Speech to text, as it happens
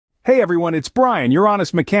Hey everyone, it's Brian, your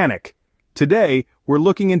honest mechanic. Today, we're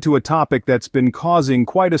looking into a topic that's been causing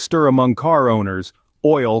quite a stir among car owners: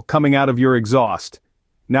 oil coming out of your exhaust.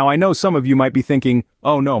 Now I know some of you might be thinking,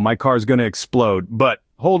 oh no, my car's gonna explode, but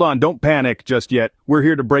hold on, don't panic just yet. We're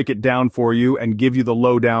here to break it down for you and give you the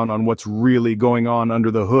lowdown on what's really going on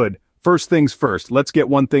under the hood. First things first, let's get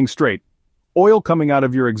one thing straight. Oil coming out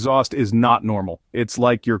of your exhaust is not normal. It's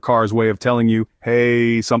like your car's way of telling you,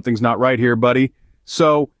 hey, something's not right here, buddy.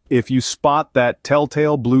 So, if you spot that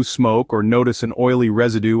telltale blue smoke or notice an oily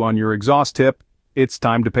residue on your exhaust tip, it's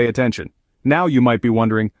time to pay attention. Now you might be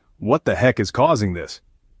wondering, what the heck is causing this?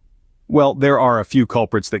 Well, there are a few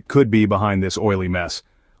culprits that could be behind this oily mess.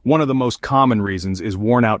 One of the most common reasons is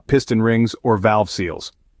worn-out piston rings or valve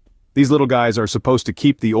seals. These little guys are supposed to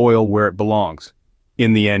keep the oil where it belongs,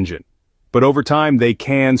 in the engine. But over time they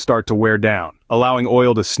can start to wear down, allowing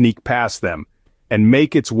oil to sneak past them and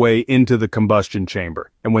make its way into the combustion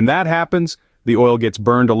chamber. And when that happens, the oil gets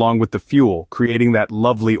burned along with the fuel, creating that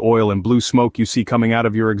lovely oil and blue smoke you see coming out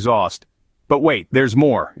of your exhaust. But wait, there's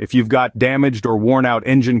more. If you've got damaged or worn out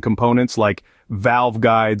engine components like valve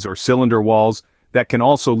guides or cylinder walls, that can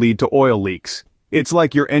also lead to oil leaks. It's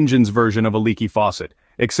like your engine's version of a leaky faucet,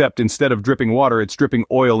 except instead of dripping water, it's dripping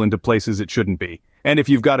oil into places it shouldn't be. And if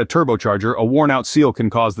you've got a turbocharger, a worn-out seal can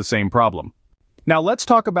cause the same problem. Now let's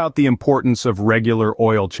talk about the importance of regular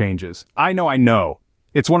oil changes. I know.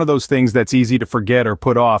 It's one of those things that's easy to forget or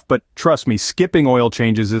put off, but trust me, skipping oil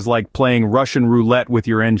changes is like playing Russian roulette with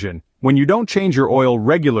your engine. When you don't change your oil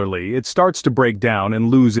regularly, it starts to break down and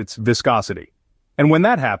lose its viscosity. And when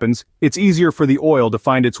that happens, it's easier for the oil to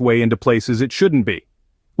find its way into places it shouldn't be,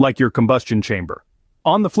 like your combustion chamber.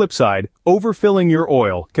 On the flip side, overfilling your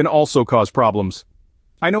oil can also cause problems.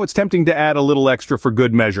 I know it's tempting to add a little extra for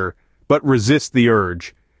good measure, but resist the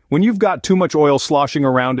urge. When you've got too much oil sloshing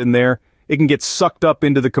around in there, it can get sucked up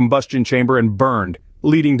into the combustion chamber and burned,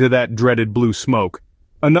 leading to that dreaded blue smoke.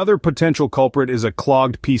 Another potential culprit is a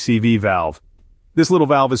clogged PCV valve. This little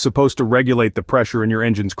valve is supposed to regulate the pressure in your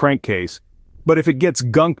engine's crankcase, but if it gets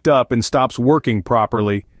gunked up and stops working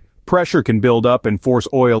properly, pressure can build up and force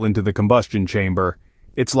oil into the combustion chamber.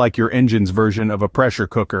 It's like your engine's version of a pressure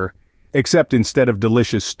cooker, except instead of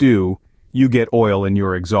delicious stew, you get oil in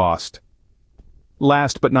your exhaust.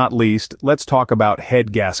 Last but not least, let's talk about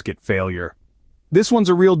head gasket failure. This one's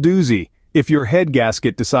a real doozy. If your head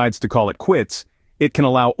gasket decides to call it quits, it can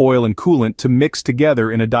allow oil and coolant to mix together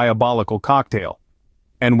in a diabolical cocktail.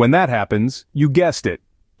 And when that happens, you guessed it,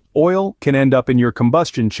 oil can end up in your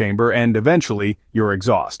combustion chamber and eventually your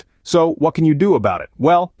exhaust. So what can you do about it?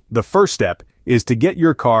 Well, the first step is to get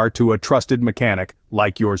your car to a trusted mechanic,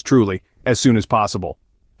 like yours truly, as soon as possible.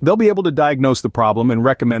 They'll be able to diagnose the problem and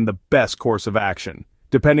recommend the best course of action.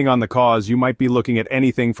 Depending on the cause, you might be looking at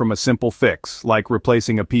anything from a simple fix, like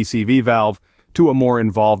replacing a PCV valve, to a more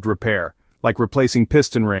involved repair, like replacing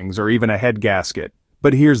piston rings or even a head gasket.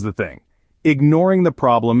 But here's the thing. Ignoring the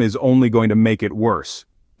problem is only going to make it worse.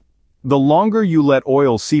 The longer you let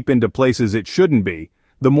oil seep into places it shouldn't be,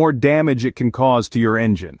 the more damage it can cause to your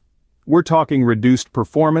engine. We're talking reduced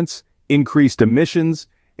performance, increased emissions,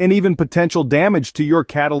 and even potential damage to your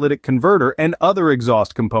catalytic converter and other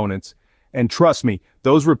exhaust components. And trust me,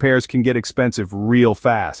 those repairs can get expensive real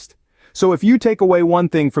fast. So if you take away one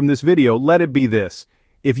thing from this video, let it be this.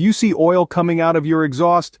 If you see oil coming out of your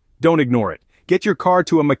exhaust, don't ignore it. Get your car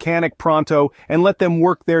to a mechanic pronto and let them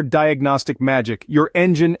work their diagnostic magic. Your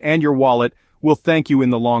engine and your wallet will thank you in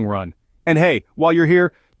the long run. And hey, while you're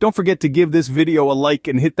here, don't forget to give this video a like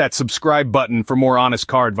and hit that subscribe button for more honest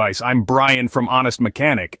car advice. I'm Brian from Honest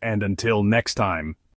Mechanic, and until next time.